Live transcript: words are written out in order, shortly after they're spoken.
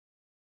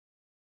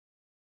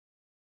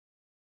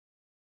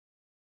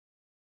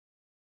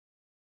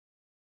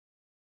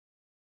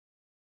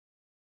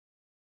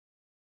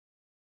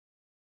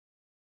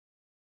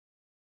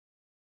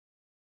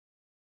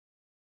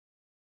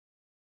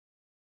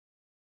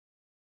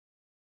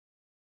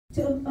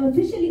To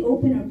officially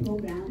open our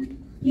program,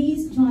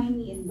 please join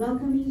me in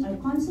welcoming our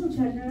Consul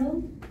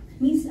General,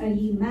 Ms.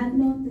 Arlene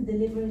Magno, to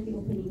deliver the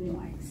opening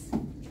remarks.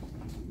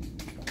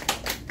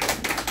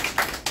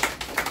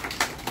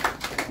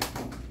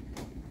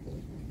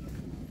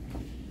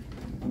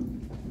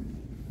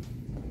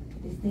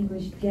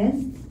 Distinguished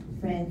guests,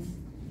 friends,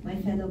 my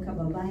fellow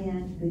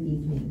kababayan, good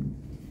evening.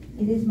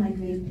 It is my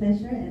great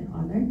pleasure and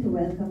honor to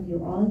welcome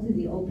you all to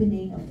the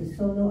opening of the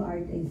solo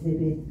art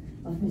exhibit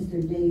of Mr.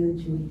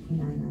 Jun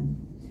Cunanan'S.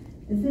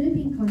 The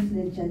Philippine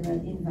Consulate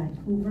General in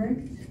Vancouver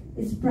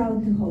is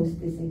proud to host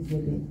this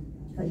exhibit,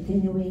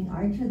 continuing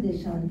our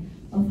tradition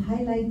of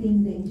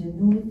highlighting the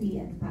ingenuity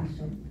and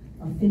passion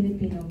of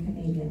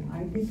Filipino-Canadian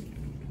artists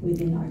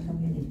within our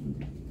community.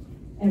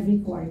 Every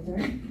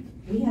quarter,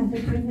 we have the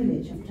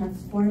privilege of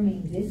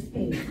transforming this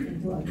space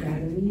into a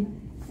gallery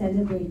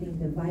celebrating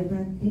the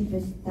vibrant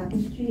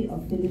tapestry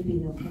of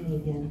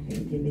Filipino-Canadian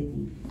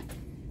creativity.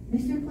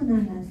 Mr.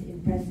 Cunanan'S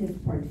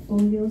impressive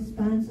portfolio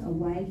spans a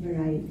wide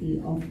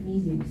variety of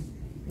mediums,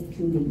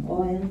 including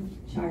oil,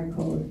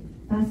 charcoal,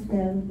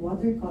 pastel,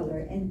 watercolor,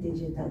 and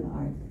digital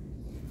art.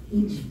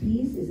 Each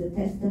piece is a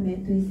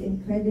testament to his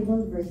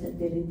incredible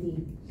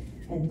versatility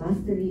and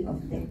mastery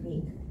of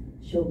technique,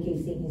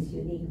 showcasing his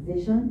unique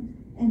vision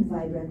and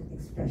vibrant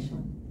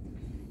expression.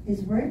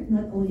 His work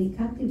not only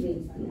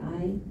captivates the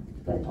eye,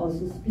 but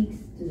also speaks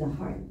to the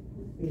heart,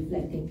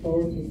 reflecting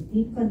both his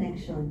deep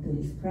connection to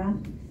his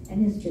craft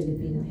and his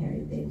Filipino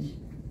heritage.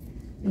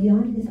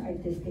 Beyond his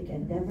artistic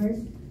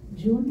endeavors,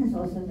 Jun has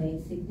also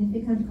made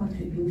significant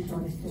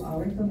contributions to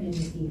our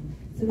community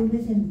through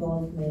his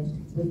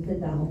involvement with the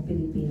Dahong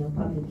Filipino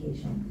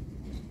publication.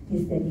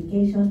 His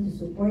dedication to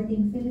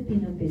supporting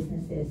Filipino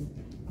businesses,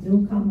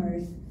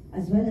 newcomers,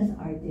 as well as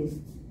artists,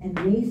 and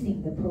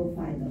raising the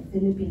profile of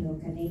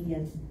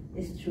Filipino-Canadians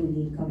is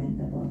truly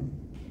commendable.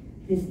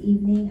 This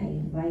evening, I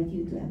invite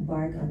you to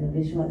embark on a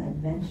visual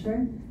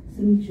adventure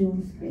through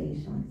Jun's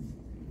creations.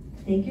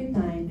 Take your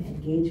time,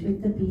 engage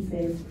with the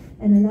pieces,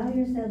 and allow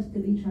yourselves to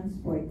be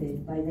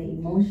transported by the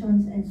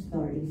emotions and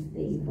stories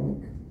they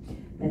evoke.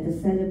 Let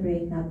us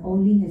celebrate not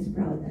only his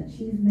proud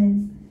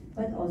achievements,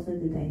 but also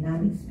the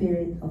dynamic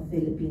spirit of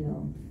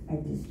Filipino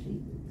artistry.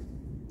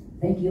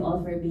 Thank you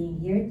all for being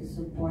here to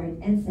support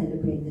and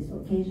celebrate this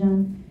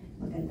occasion.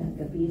 Magandang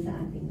gabi sa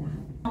ating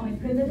lahat. My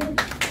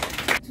privilege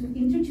to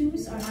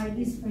introduce our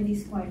artists for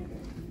this quarter.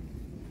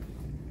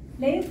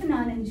 Leo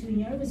Cunanan'S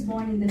Jr. was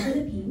born in the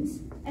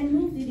Philippines and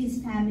moved with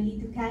his family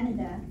to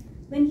Canada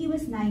when he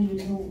was 9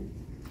 years old.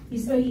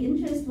 His early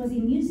interest was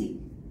in music,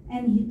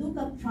 and he took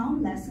up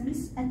drum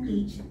lessons at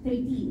age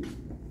 13.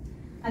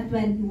 At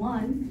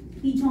 21,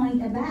 he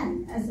joined a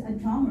band as a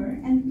drummer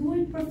and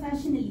toured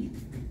professionally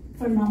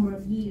for a number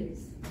of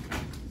years.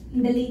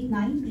 In the late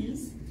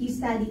 90s, he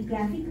studied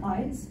graphic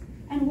arts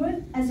and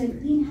worked as an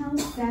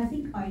in-house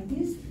graphic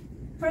artist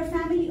for a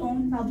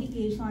family-owned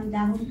publication,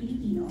 Dahong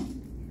Filipino,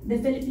 the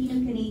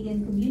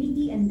Filipino-Canadian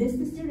Community and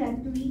Business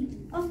Directory,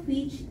 of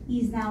which he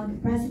is now the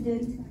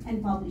president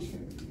and publisher.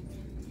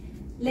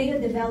 Leo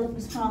developed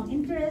a strong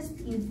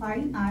interest in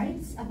fine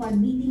arts upon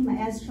meeting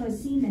Maestro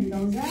C.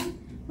 Mendoza,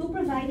 who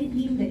provided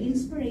him the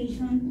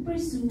inspiration to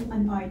pursue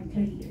an art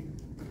career.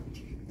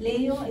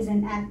 Leo is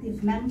an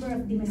active member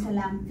of the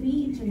Masalam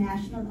 3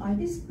 International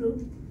Artist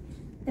Group,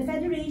 the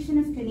Federation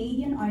of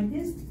Canadian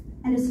Artists,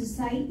 and the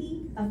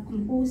Society of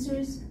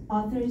Composers,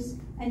 Authors,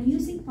 and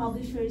Music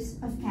Publishers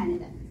of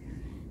Canada.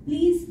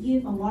 Please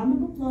give a warm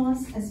of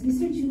applause as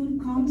Mr. Jun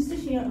comes to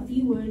share a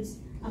few words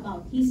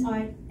about his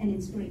art and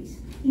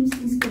inspiration.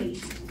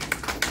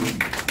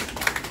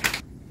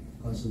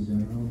 Consul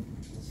General,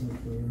 also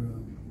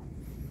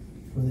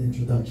for the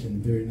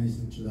introduction, very nice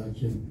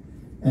introduction,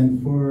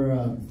 and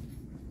for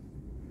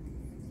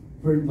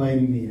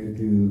inviting me here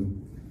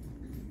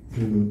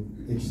to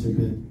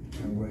exhibit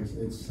my works.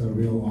 It's a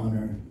real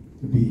honor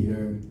to be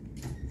here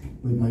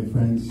with my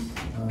friends.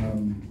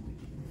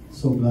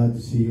 So glad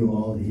to see you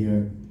all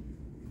here.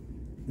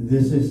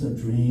 This is a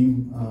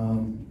dream.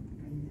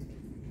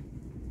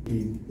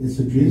 It's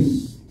a dream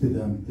to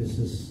them. This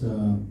is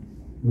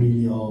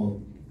really all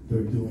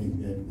they're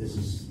doing. This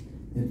is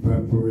in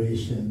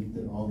preparation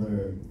to all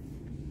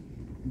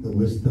the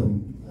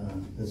wisdom.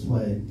 That's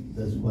why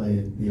the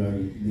art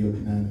of Leo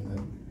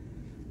Cunanan'S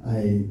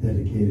I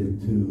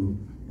dedicated to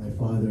my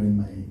father and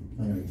my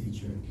art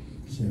teacher,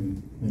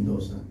 Sim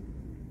Mendoza.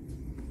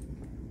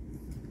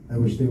 I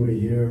wish they were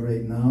here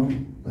right now,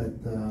 but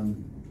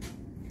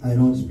I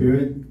know in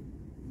spirit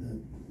that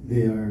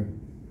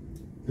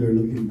they're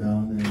looking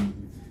down,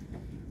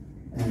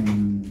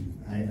 and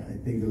I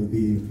think they would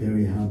be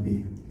very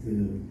happy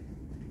to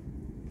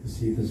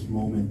see this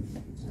moment.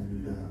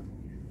 And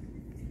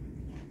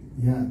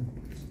yeah,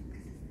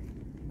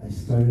 I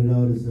started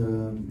out as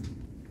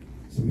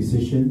a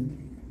musician.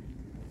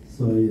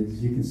 So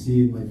as you can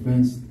see, my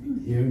friends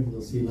here,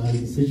 you'll see a lot of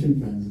musician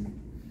friends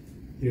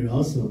here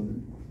also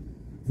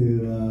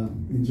to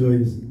enjoy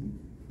this,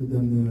 for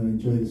them to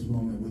enjoy this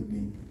moment with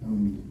me.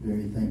 I'm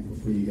very thankful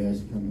for you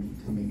guys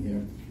coming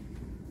here.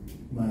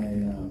 My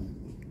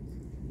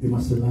di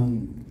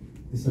masalang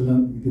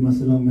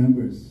Dimasalang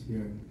members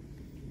here.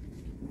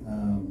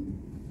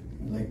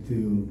 I'd like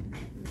to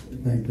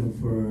thank them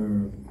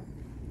for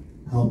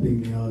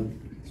helping me out,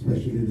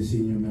 especially the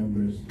senior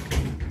members.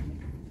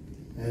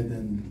 Ed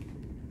and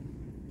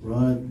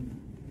Rod,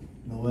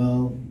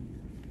 Noel,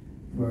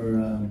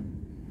 for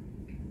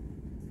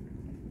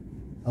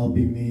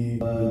helping me.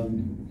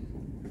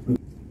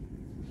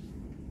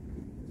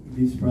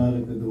 These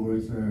product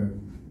awards are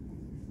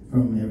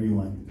from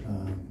everyone.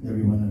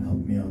 Everyone that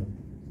helped me out.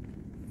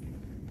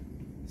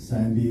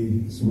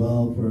 Sandy as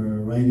well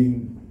for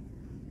writing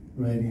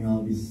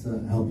all these,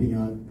 helping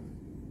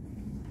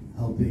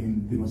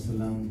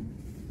Dimasalang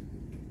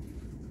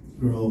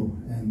grow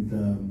and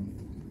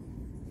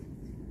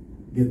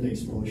get the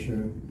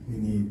exposure we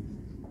need.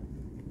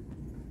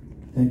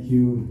 Thank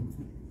you,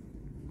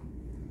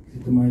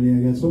 Tito Marley.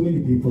 I got so many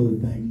people to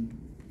thank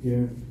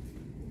here.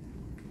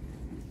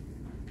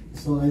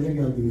 So I think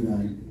I'll do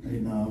that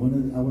right now. I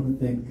wanna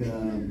thank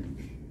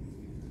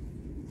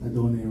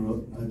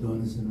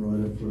Adonis and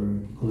Rhoda for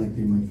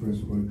collecting my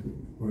first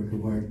work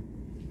of art,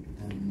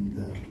 and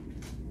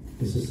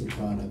this is the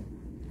product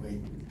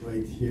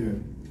right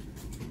here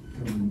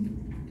from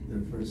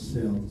their first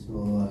sale. So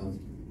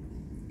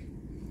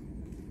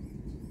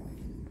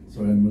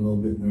sorry, I'm a little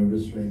bit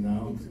nervous right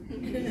now.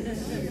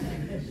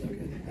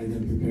 I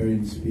didn't prepare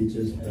any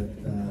speeches, but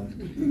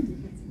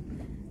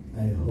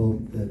I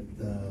hope that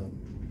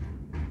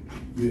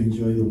you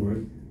enjoy the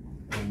work,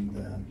 and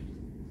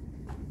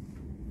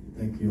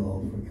thank you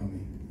all for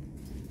coming.